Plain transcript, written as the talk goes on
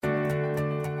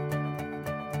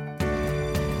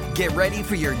Get ready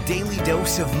for your daily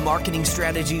dose of marketing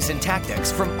strategies and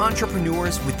tactics from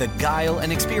entrepreneurs with the guile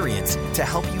and experience to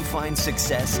help you find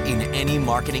success in any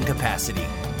marketing capacity.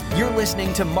 You're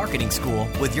listening to Marketing School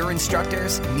with your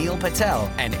instructors, Neil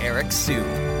Patel and Eric Siu.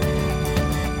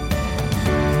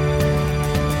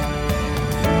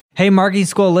 Hey, Marketing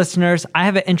School listeners, I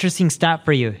have an interesting stat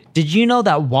for you. Did you know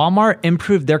that Walmart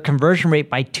improved their conversion rate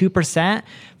by 2%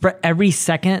 for every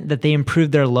second that they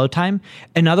improved their load time?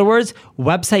 In other words,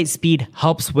 website speed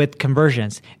helps with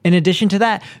conversions. In addition to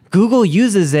that, Google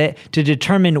uses it to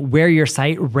determine where your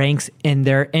site ranks in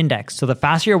their index. So the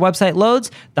faster your website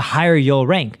loads, the higher you'll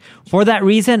rank. For that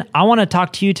reason, I want to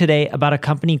talk to you today about a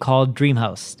company called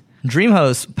DreamHost.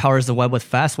 DreamHost powers the web with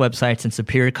fast websites and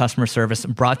superior customer service,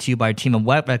 brought to you by a team of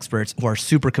web experts who are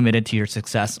super committed to your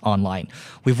success online.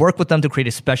 We've worked with them to create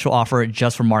a special offer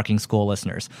just for Marketing School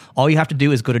listeners. All you have to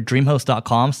do is go to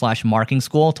dreamhost.com/marketing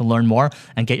school to learn more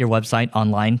and get your website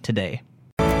online today.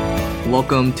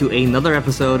 Welcome to another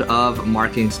episode of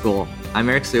Marketing School. I'm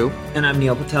Eric Siu. And I'm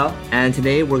Neil Patel. And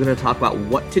today we're going to talk about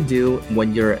what to do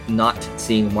when you're not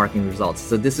seeing marketing results.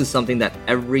 So this is something that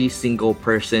every single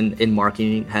person in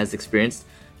marketing has experienced.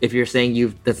 If you're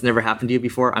saying that's never happened to you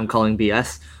before, I'm calling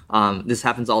BS. This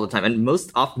happens all the time. And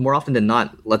more often than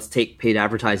not, let's take paid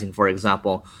advertising, for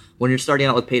example. When you're starting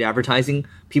out with paid advertising,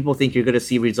 people think you're going to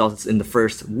see results in the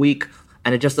first week,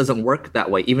 and it just doesn't work that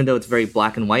way. Even though it's very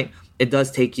black and white, it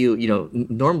does take you,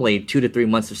 normally 2 to 3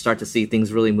 months to start to see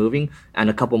things really moving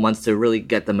and a couple months to really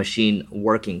get the machine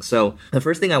working. So the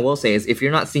first thing I will say is if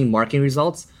you're not seeing marketing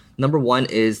results, number one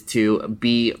is to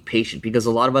be patient, because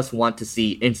a lot of us want to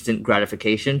see instant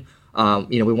gratification.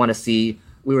 We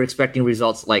were expecting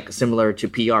results like similar to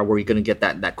PR where you're going to get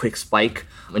that quick spike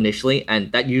initially,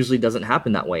 and that usually doesn't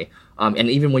happen that way. And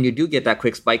even when you do get that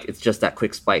quick spike, it's just that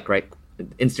quick spike, right?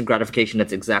 Instant gratification,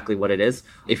 that's exactly what it is.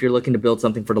 If you're looking to build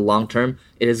something for the long term,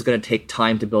 it is going to take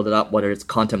time to build it up, whether it's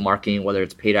content marketing, whether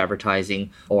it's paid advertising,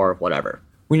 or whatever.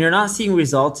 When you're not seeing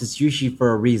results, it's usually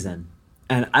for a reason.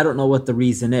 And I don't know what the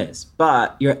reason is,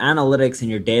 but your analytics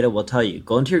and your data will tell you.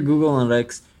 Go into your Google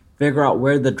Analytics, figure out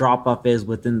where the drop off is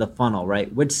within the funnel,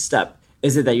 right? Which step?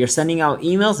 Is it that you're sending out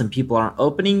emails and people aren't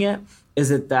opening it? Is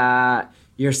it that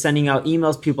you're sending out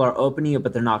emails, people are opening it,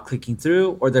 but they're not clicking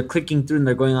through, or they're clicking through and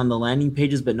they're going on the landing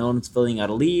pages, but no one's filling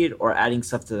out a lead or adding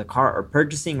stuff to the cart or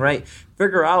purchasing, right?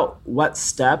 Figure out what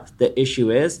step the issue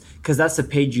is, because that's the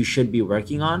page you should be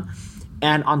working on.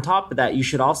 And on top of that, you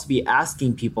should also be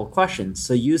asking people questions.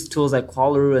 So use tools like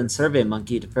Qualaroo and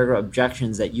SurveyMonkey to figure out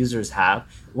objections that users have.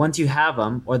 Once you have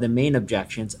them, or the main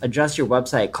objections, adjust your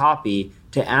website copy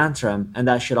to answer them, and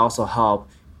that should also help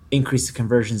increase the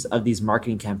conversions of these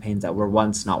marketing campaigns that were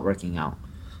once not working out.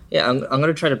 Yeah, I'm going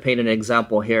to try to paint an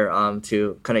example here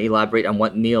to kind of elaborate on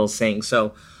what Neil's saying.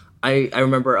 So I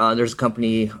remember there's a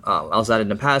company I was at in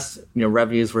the past,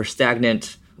 revenues were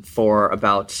stagnant for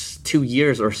about 2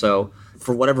 years or so.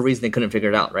 For whatever reason, they couldn't figure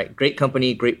it out, right? Great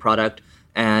company, great product.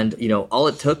 And, all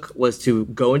it took was to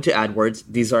go into AdWords.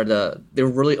 They were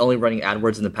really only running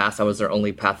AdWords in the past. That was their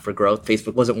only path for growth.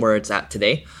 Facebook wasn't where it's at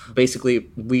today. Basically,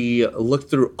 we looked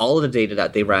through all of the data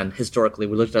that they ran historically.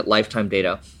 We looked at lifetime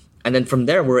data. And then from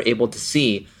there, we were able to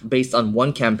see, based on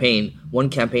one campaign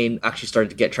actually started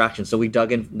to get traction. So we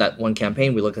dug in that one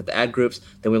campaign, we looked at the ad groups,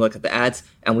 then we looked at the ads,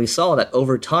 and we saw that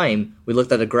over time, we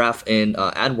looked at a graph in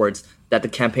AdWords, that the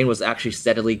campaign was actually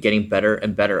steadily getting better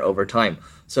and better over time.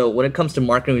 So when it comes to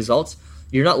marketing results,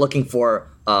 you're not looking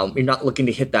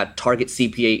to hit that target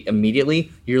CPA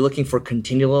immediately. You're looking for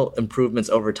continual improvements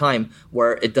over time,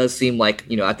 where it does seem like,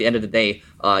 at the end of the day,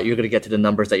 you're going to get to the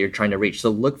numbers that you're trying to reach. So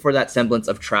look for that semblance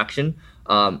of traction,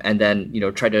 and then,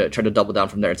 try to double down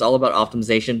from there. It's all about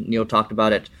optimization. Neil talked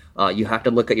about it. You have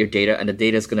to look at your data, and the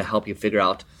data is going to help you figure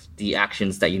out the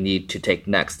actions that you need to take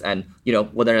next. And,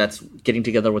 whether that's getting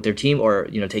together with your team or,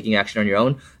 taking action on your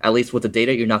own, at least with the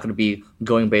data, you're not going to be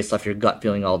going based off your gut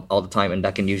feeling all the time. And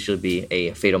that can usually be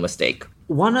a fatal mistake.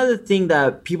 One other thing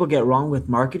that people get wrong with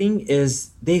marketing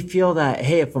is they feel that,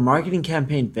 hey, if a marketing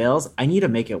campaign fails, I need to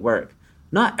make it work.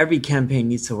 Not every campaign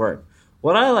needs to work.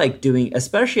 What I like doing,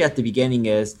 especially at the beginning,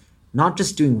 is not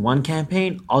just doing one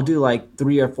campaign. I'll do like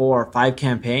 3 or 4 or 5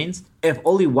 campaigns. If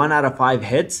only 1 out of 5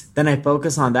 hits, then I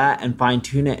focus on that and fine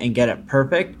tune it and get it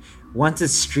perfect. Once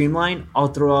it's streamlined, I'll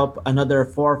throw up another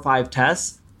 4 or 5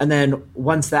 tests And then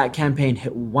once that campaign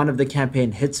one of the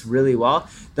campaign hits really well,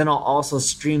 then I'll also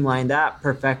streamline that,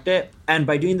 perfect it. And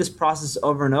by doing this process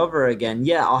over and over again,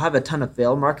 I'll have a ton of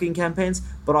failed marketing campaigns,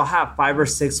 but I'll have 5 or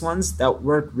 6 ones that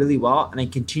work really well, and I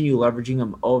continue leveraging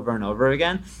them over and over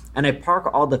again. And I park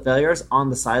all the failures on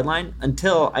the sideline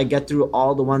until I get through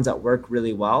all the ones that work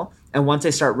really well. And once I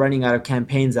start running out of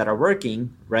campaigns that are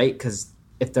working, right? Because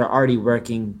if they're already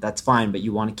working, that's fine, but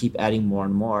you want to keep adding more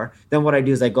and more. Then what I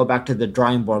do is I go back to the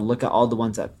drawing board, look at all the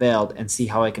ones that failed, and see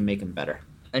how I can make them better.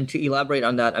 And to elaborate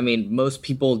on that, I mean, most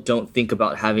people don't think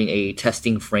about having a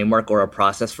testing framework or a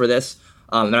process for this.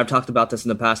 And I've talked about this in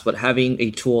the past, but having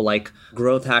a tool like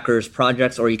Growth Hackers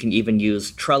Projects, or you can even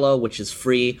use Trello, which is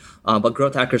free. But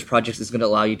Growth Hackers Projects is going to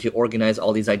allow you to organize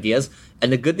all these ideas.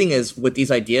 And the good thing is with these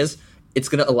ideas, it's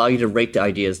going to allow you to rate the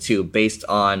ideas too, based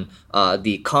on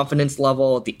the confidence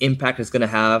level, the impact it's going to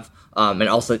have, and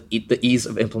also the ease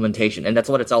of implementation. And that's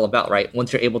what it's all about, right?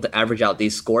 Once you're able to average out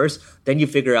these scores, then you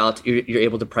figure out you're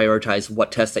able to prioritize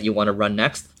what tests that you want to run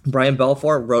next. Brian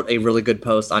Belfour wrote a really good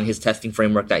post on his testing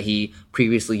framework that he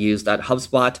previously used at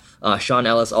HubSpot. Sean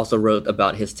Ellis also wrote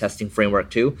about his testing framework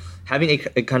too. Having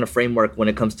a kind of framework when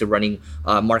it comes to running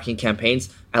marketing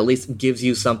campaigns at least gives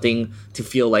you something to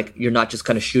feel like you're not just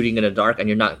kind of shooting in the dark and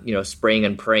you're not, spraying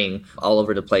and praying all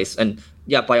over the place. And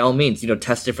by all means,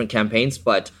 test different campaigns,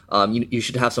 but you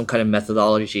should have some kind of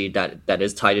methodology that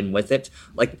is tied in with it.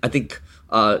 Like, I think,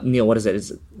 Neil, what is it?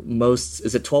 Is it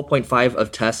 12.5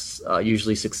 of tests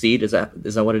usually succeed? Is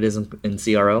that what it is in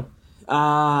CRO?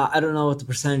 I don't know what the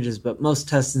percentage is, but most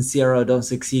tests in CRO don't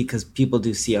succeed because people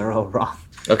do CRO wrong.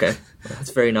 Okay, that's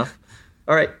fair enough.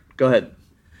 All right, go ahead.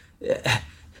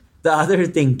 The other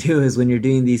thing too is when you're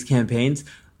doing these campaigns,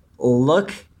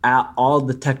 look at all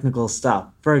the technical stuff.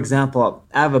 For example,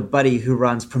 I have a buddy who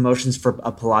runs promotions for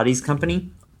a Pilates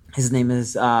company. His name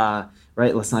is,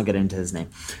 let's not get into his name.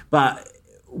 But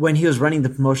when he was running the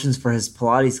promotions for his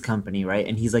Pilates company, right,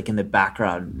 and he's like in the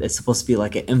background, it's supposed to be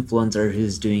like an influencer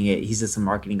who's doing it. He's just a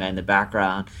marketing guy in the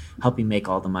background, helping make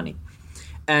all the money.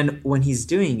 And when he's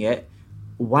doing it,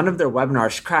 one of their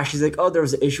webinars crashed. He's like, oh, there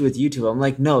was an issue with YouTube. I'm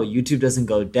like, no, YouTube doesn't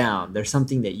go down. There's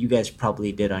something that you guys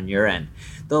probably did on your end.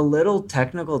 The little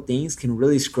technical things can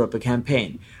really screw up a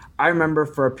campaign. I remember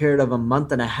for a period of a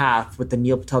month and a half with the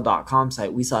neilpatel.com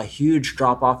site, we saw a huge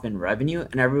drop off in revenue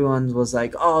and everyone was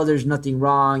like, oh, there's nothing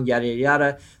wrong, yada, yada,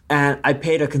 yada. And I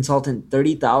paid a consultant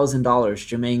 $30,000,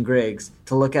 Jermaine Griggs,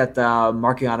 to look at the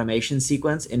marketing automation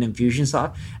sequence in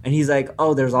Infusionsoft. And he's like,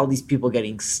 oh, there's all these people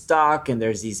getting stuck and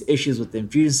there's these issues with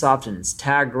Infusionsoft and it's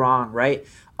tagged wrong, right?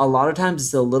 A lot of times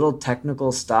it's the little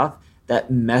technical stuff that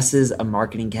messes a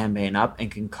marketing campaign up and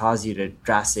can cause you to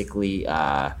drastically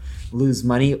lose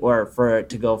money, or for it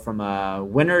to go from a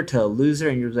winner to a loser.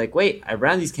 And you're like, wait, I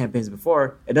ran these campaigns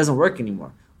before. It doesn't work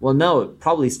anymore. Well, no, it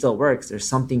probably still works. There's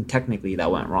something technically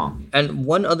that went wrong. And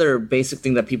one other basic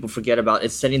thing that people forget about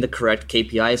is setting the correct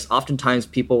KPIs. Oftentimes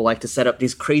people like to set up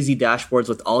these crazy dashboards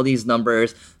with all these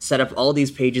numbers, set up all these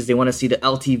pages. They want to see the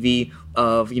LTV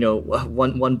of,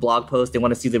 one blog post. They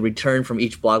want to see the return from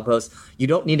each blog post. You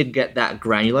don't need to get that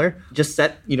granular. Just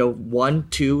set, 1,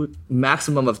 2,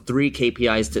 maximum of 3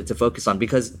 KPIs to focus on,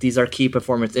 because these are key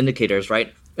performance indicators,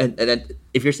 right? And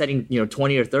if you're setting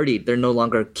 20 or 30, they're no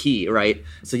longer key, right?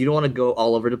 So you don't want to go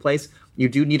all over the place. You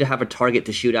do need to have a target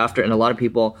to shoot after. And a lot of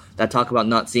people that talk about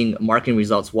not seeing marketing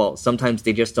results, well, sometimes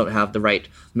they just don't have the right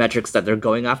metrics that they're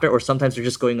going after, or sometimes they're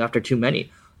just going after too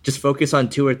many. Just focus on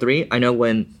 2 or 3. I know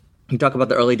when you talk about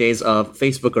the early days of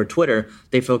Facebook or Twitter,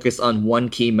 they focus on one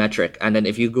key metric. And then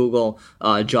if you Google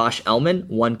Josh Ellman,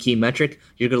 one key metric,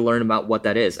 you're going to learn about what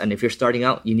that is. And if you're starting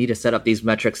out, you need to set up these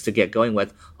metrics to get going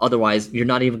with. Otherwise, you're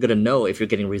not even going to know if you're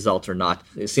getting results or not.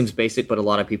 It seems basic, but a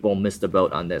lot of people miss the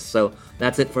boat on this. So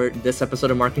that's it for this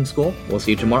episode of Marketing School. We'll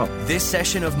see you tomorrow. This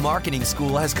session of Marketing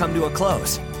School has come to a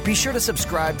close. Be sure to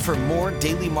subscribe for more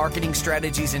daily marketing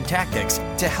strategies and tactics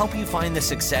to help you find the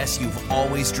success you've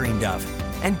always dreamed of.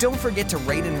 And don't forget to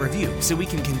rate and review so we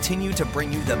can continue to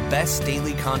bring you the best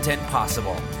daily content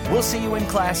possible. We'll see you in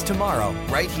class tomorrow,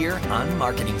 right here on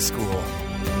Marketing School.